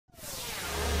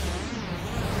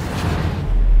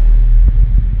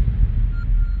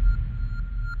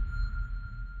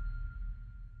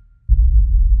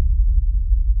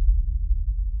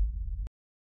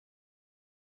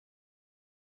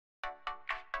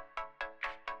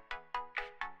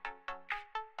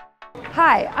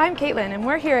Hi, I'm Caitlin and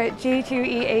we're here at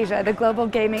G2E Asia, the Global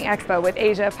Gaming Expo with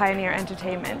Asia Pioneer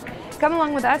Entertainment. Come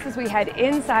along with us as we head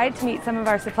inside to meet some of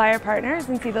our supplier partners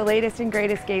and see the latest and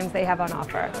greatest games they have on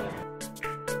offer.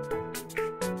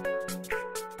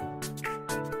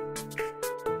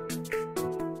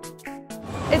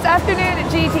 It's afternoon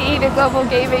at G2E, the Global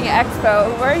Gaming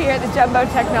Expo. We're here at the Jumbo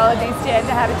Technology stand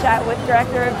to have a chat with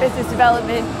Director of Business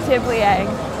Development, Tim Liang.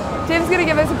 Tim's going to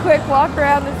give us a quick walk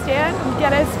around the stand and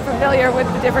get us familiar with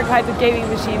the different kinds of gaming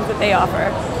machines that they offer.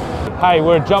 Hi,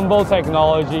 we're Jumbo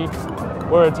Technology.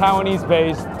 We're a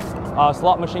Taiwanese-based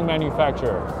slot machine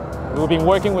manufacturer. We've been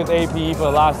working with APE for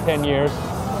the last 10 years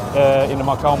in the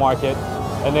Macau market,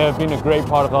 and they have been a great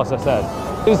part of our success.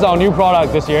 This is our new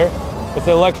product this year. It's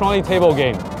an electronic table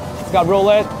game. It's got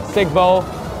roulette, sigbo,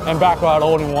 and baccarat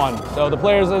all in one. So the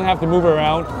players don't have to move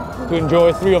around to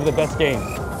enjoy 3 of the best games.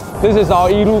 This is our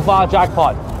Ilufa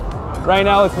jackpot. Right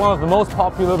now, it's one of the most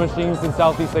popular machines in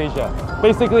Southeast Asia.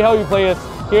 Basically, how you play is,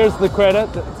 here's the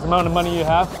credit, the amount of money you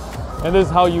have, and this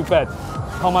is how you bet,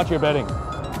 how much you're betting.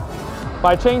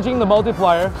 By changing the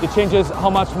multiplier, it changes how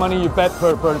much money you bet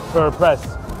per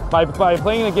press. By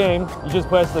playing the game, you just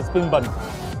press the spin button.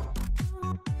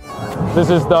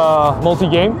 This is the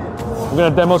multi-game. We're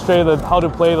going to demonstrate how to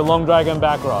play the Long Dragon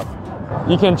Baccarat.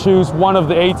 You can choose one of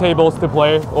the 8 tables to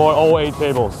play, or all 8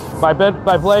 tables. By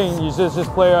playing, you just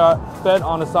play a bet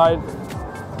on the side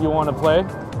you want to play,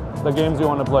 the games you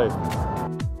want to play.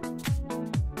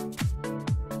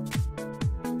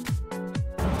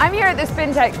 I'm here at the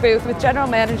SpinTech booth with General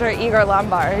Manager Igor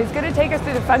Lambar, who's going to take us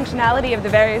through the functionality of the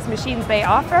various machines they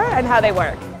offer and how they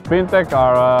work. SpinTech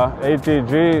are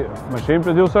ATG machine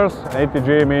producers.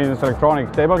 ATG means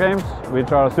electronic table games,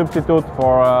 which are a substitute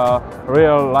for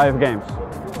real life games.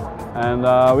 And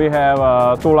we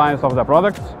have 2 lines of the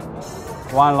products.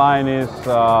 One line is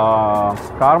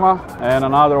Karma and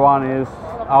another one is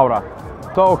Aura.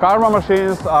 So Karma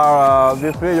machines are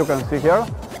these 3 you can see here.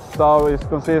 So it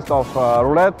consists of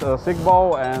roulette,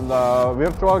 sigbo and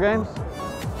virtual games.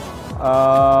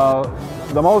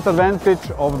 The most advantage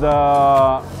of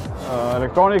the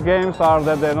electronic games are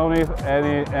that they don't need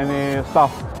any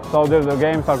stuff. So the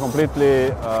games are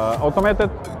completely automated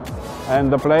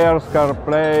and the players can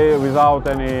play without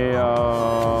any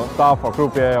stuff or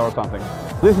croupier or something.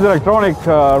 This is electronic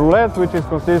roulette, which is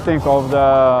consisting of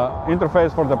the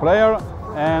interface for the player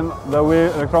and the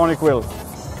electronic wheel.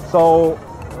 So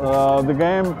the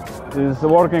game is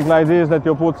working like this, that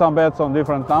you put some bets on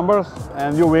different numbers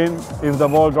and you win if the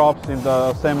ball drops in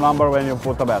the same number when you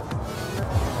put a bet.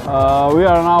 We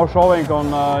are now showing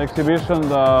on exhibition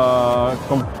the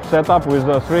setup with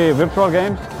the 3 virtual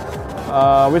games,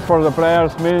 which for the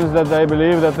players means that they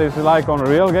believe that it's like on a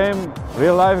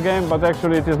real life game, but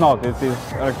actually it is not, it is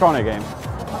electronic game.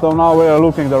 So now we are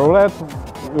looking at the roulette.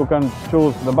 You can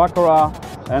choose the baccarat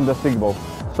and the sigbo.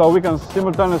 So we can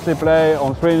simultaneously play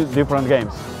on 3 different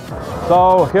games.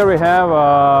 So here we have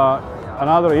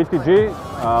another ETG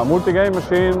multi-game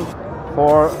machine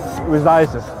with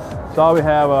dices. So we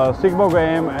have a sigbo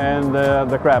game and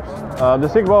the craps. The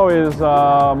sigbo is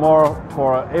more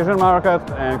for Asian market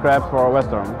and craps for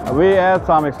Western. We add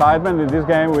some excitement in this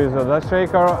game with the dice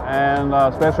shaker, and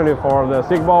especially for the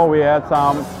sigbo we add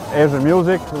some Asian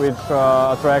music which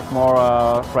attract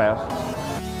more players.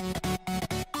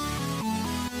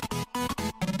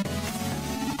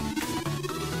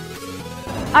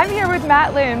 I'm here with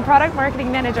Matt Loon, Product Marketing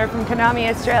Manager from Konami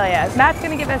Australia. Matt's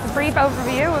going to give us a brief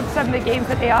overview of some of the games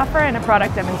that they offer and a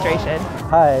product demonstration.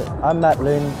 Hi, I'm Matt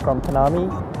Loon from Konami.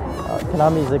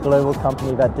 Konami is a global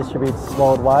company that distributes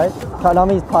worldwide.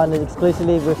 Konami is partnered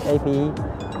exclusively with APE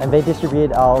and they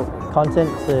distribute our content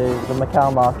to the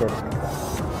Macau market.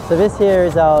 So this here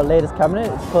is our latest cabinet.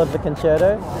 It's called the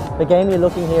Concerto. The game you're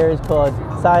looking here is called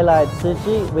Silide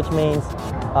Sushi, which means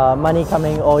money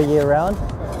coming all year round.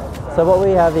 So what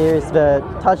we have here is the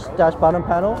touch-button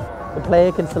panel. The player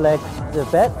can select the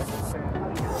bet,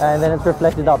 and then it's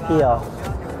reflected up here.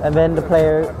 And then the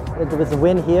player, there's a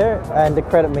win here, and the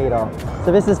credit meter.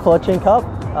 So this is Fortune Cup.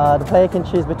 The player can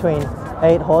choose between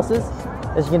 8 horses.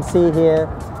 As you can see here,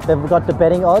 they've got the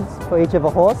betting odds for each of a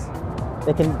horse.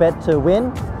 They can bet to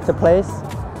win, to place,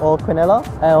 or quinella.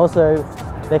 And also,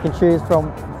 they can choose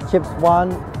from chips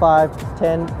 1, 5,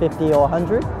 10, 50, or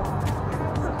 100.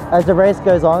 As the race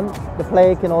goes on, the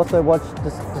player can also watch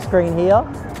the screen here,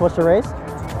 watch the race,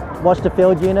 watch the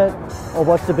field unit, or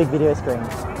watch the big video screen.